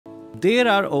There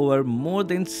are over more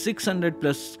than 600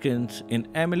 plus skins in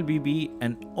mlbb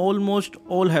and almost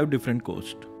all have different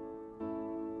cost.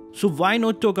 So why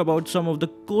not talk about some of the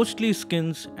costly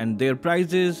skins and their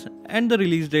prices and the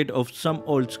release date of some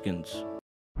old skins.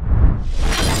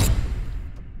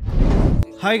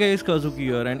 Hi guys, Kazuki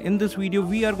here, and in this video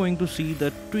we are going to see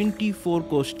the 24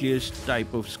 costliest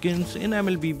type of skins in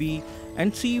mlbb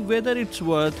and see whether it's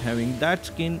worth having that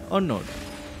skin or not.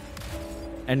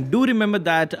 And do remember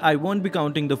that I won't be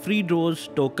counting the free draws,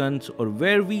 tokens or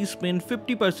where we spend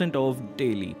 50% off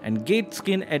daily and get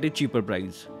skin at a cheaper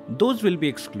price. Those will be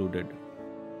excluded.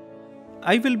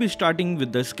 I will be starting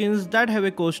with the skins that have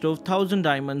a cost of 1000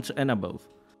 diamonds and above.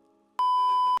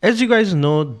 As you guys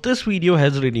know, this video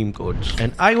has redeem codes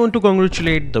and I want to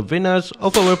congratulate the winners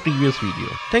of our previous video.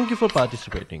 Thank you for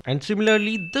participating. And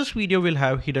similarly, this video will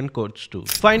have hidden codes too.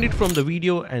 Find it from the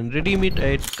video and redeem it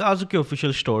at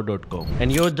Kazukiofficialstore.com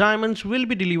and your diamonds will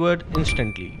be delivered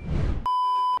instantly.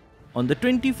 On the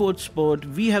 24th spot,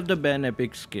 we have the ban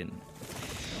epic skin.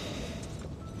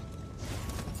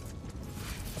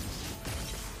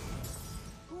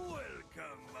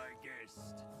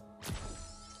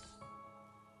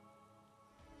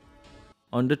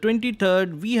 On the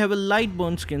 23rd, we have a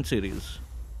Lightborn skin series.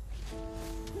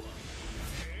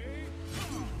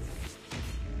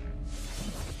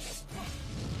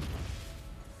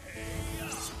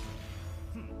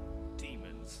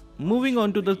 Moving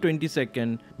on to the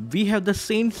 22nd, we have the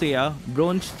Saint Seiya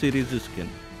Bronze series skin.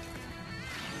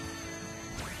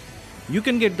 You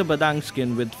can get the Badang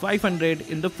skin with 500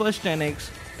 in the first 10x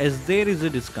as there is a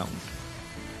discount.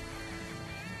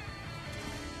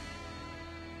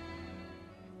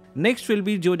 Next will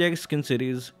be Zodiac skin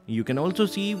series. You can also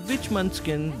see which month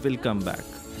skin will come back.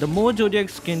 The more Zodiac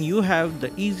skin you have, the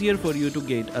easier for you to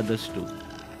get others too.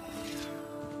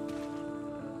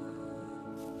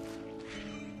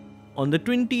 On the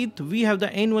 20th, we have the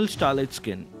annual Starlight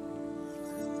skin.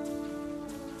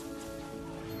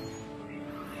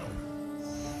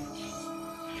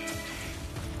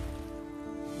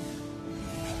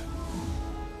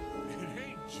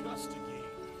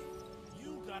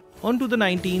 On to the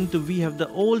 19th, we have the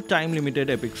all time limited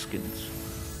epic skins.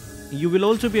 You will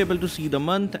also be able to see the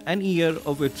month and year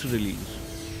of its release.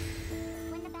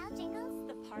 When the bell jingles,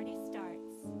 the party starts.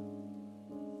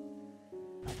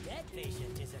 A dead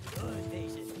patient is a good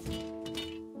patient.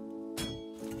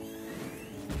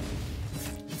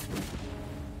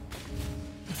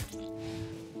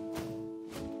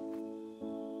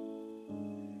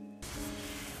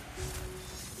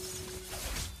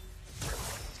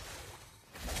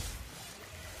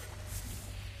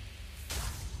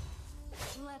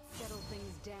 Let's settle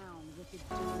things down with the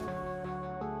duel.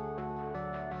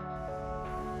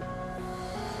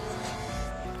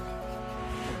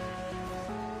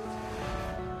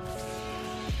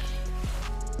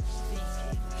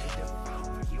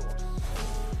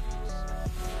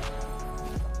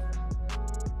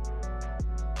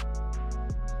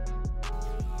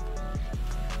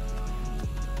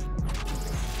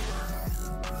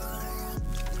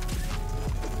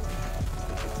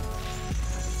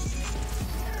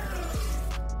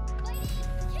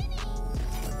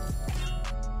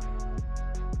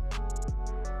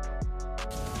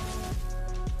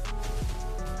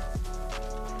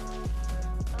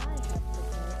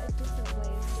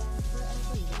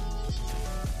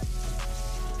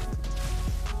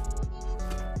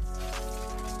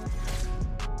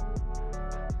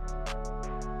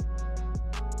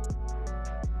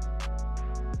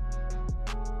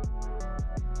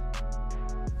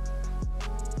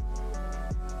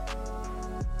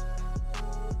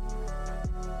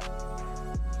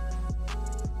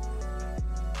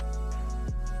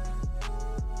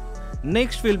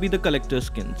 Next will be the collector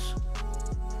skins.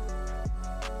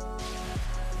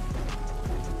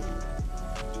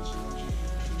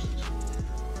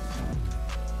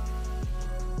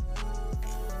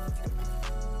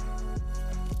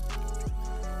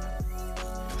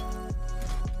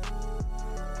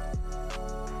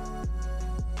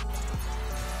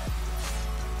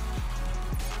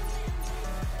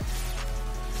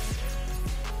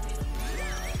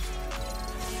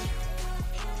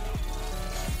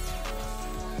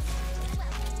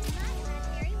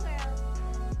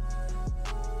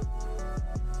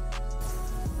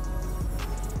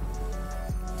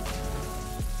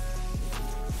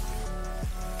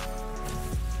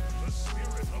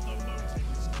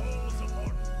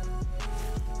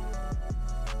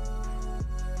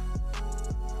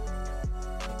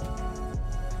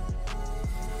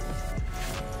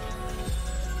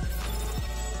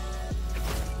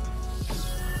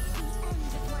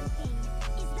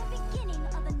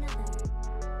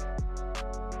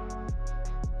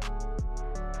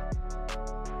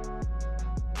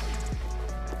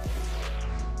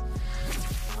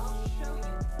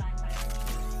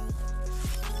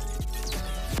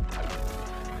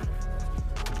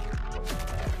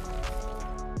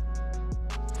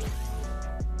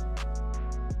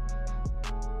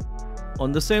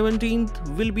 On the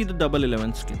 17th will be the Double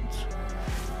 11 skins.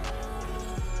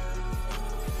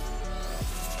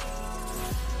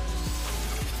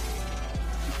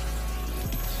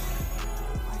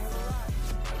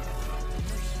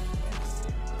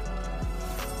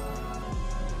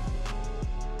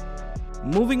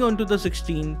 Moving on to the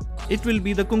 16th, it will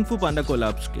be the Kung Fu Panda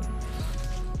collab skin.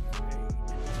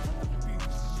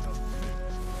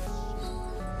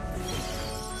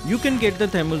 You can get the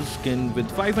Thamuz skin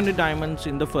with 500 diamonds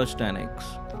in the first annex.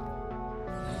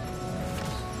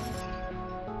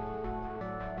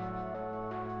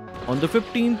 On the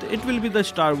 15th, it will be the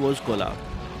Star Wars collab.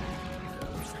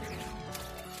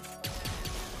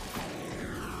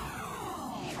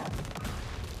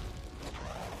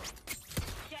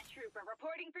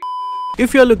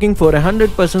 If you are looking for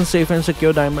 100% safe and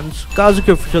secure diamonds, Kazuki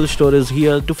Official Store is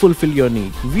here to fulfill your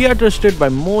need. We are trusted by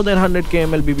more than 100k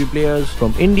mlbb players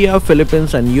from India,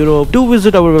 Philippines and Europe. Do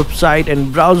visit our website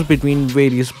and browse between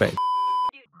various packs.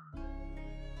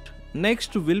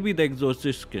 Next will be the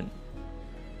Exorcist skin.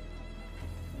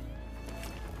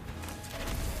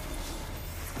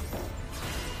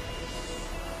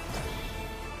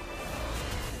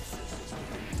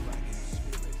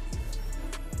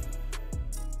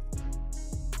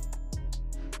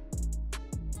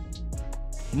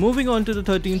 Moving on to the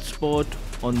 13th spot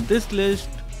on this list,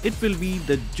 it will be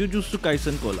the Jujutsu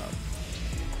Kaisen collab.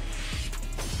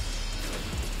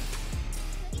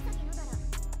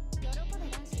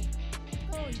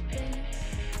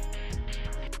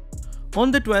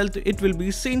 On the 12th, it will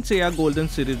be Saint Seiya Golden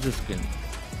Series skin.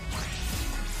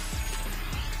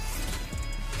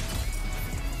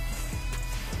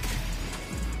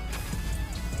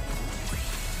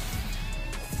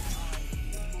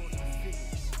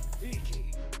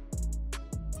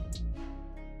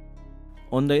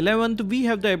 On the 11th, we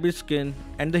have the Abyss skin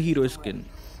and the Hero skin.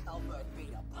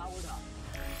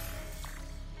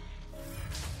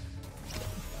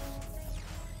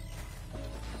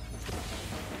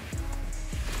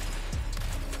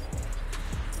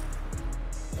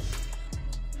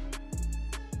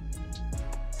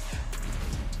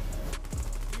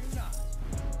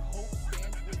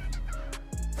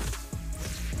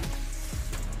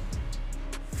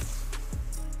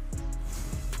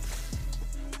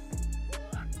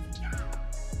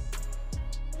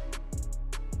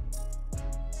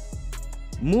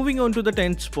 Moving on to the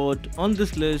 10th spot on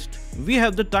this list, we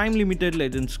have the time limited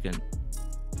legend skin.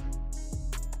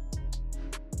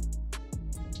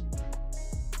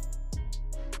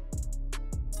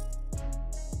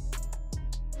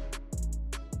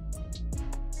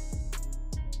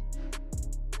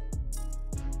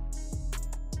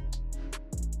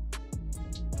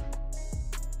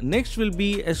 Next will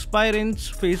be Aspirants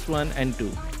Phase 1 and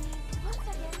 2.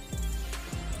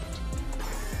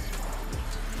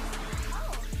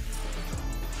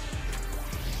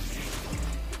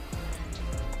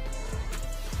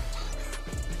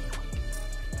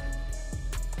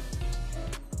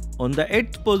 On the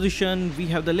 8th position, we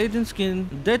have the legend skin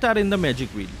that are in the magic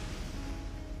wheel.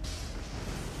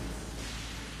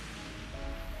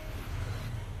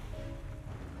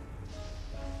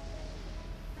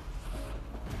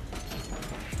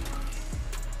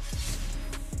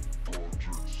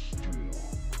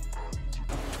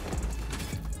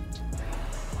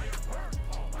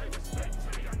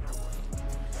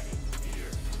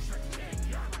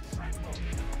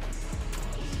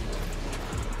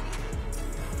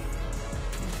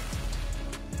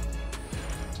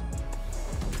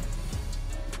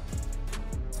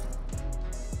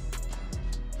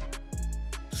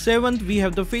 Seventh, we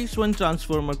have the Phase 1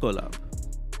 Transformer collab.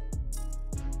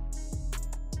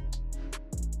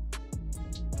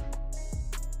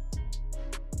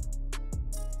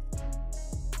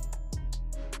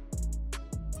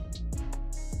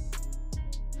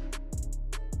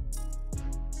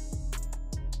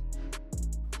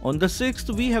 On the 6th,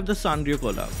 we have the Sanrio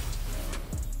collab.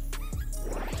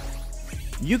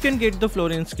 You can get the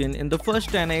Florian skin in the first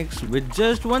 10x with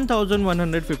just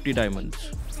 1150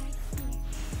 diamonds.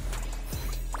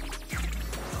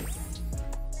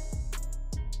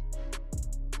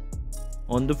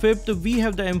 On the 5th, we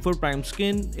have the M4 Prime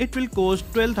skin. It will cost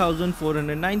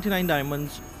 12,499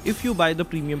 diamonds if you buy the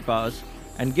premium pass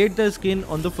and get the skin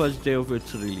on the first day of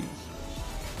its release.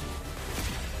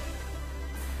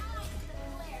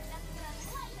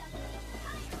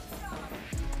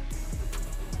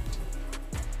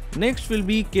 Next will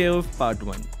be KOF Part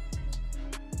 1.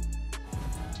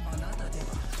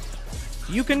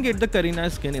 You can get the Karina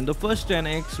skin in the first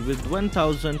 10x with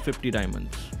 1050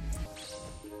 diamonds.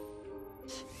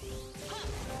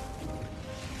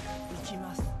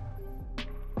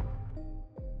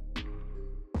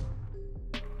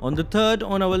 On the third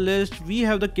on our list, we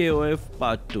have the KOF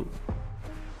Part 2.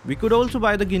 We could also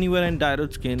buy the Guinevere and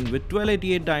Dairut skin with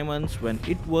 1288 diamonds when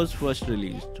it was first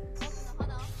released.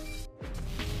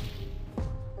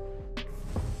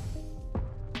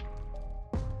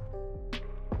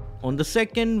 On the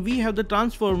second, we have the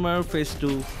Transformer Phase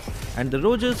 2, and the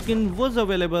Roger skin was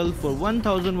available for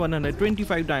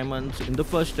 1125 diamonds in the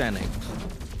first 10x.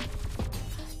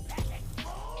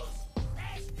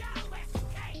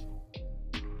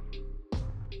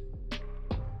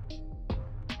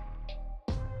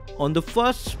 On the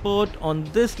first spot on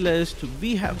this list,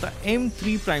 we have the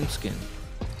M3 Prime skin.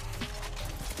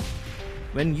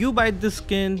 When you buy this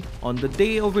skin on the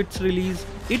day of its release,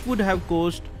 it would have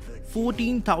cost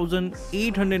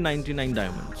 14,899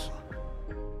 diamonds.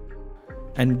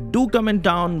 And do comment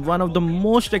down one of the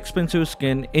most expensive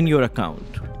skin in your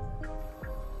account.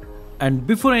 And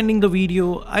before ending the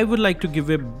video, I would like to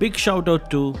give a big shout out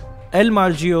to El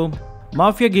Margio,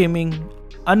 Mafia Gaming,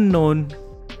 Unknown,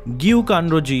 Giu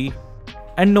Kanroji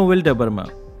and Noel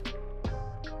Debarma.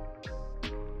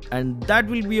 And that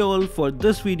will be all for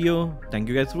this video. Thank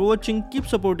you guys for watching. Keep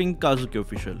supporting Kazuki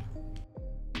Official.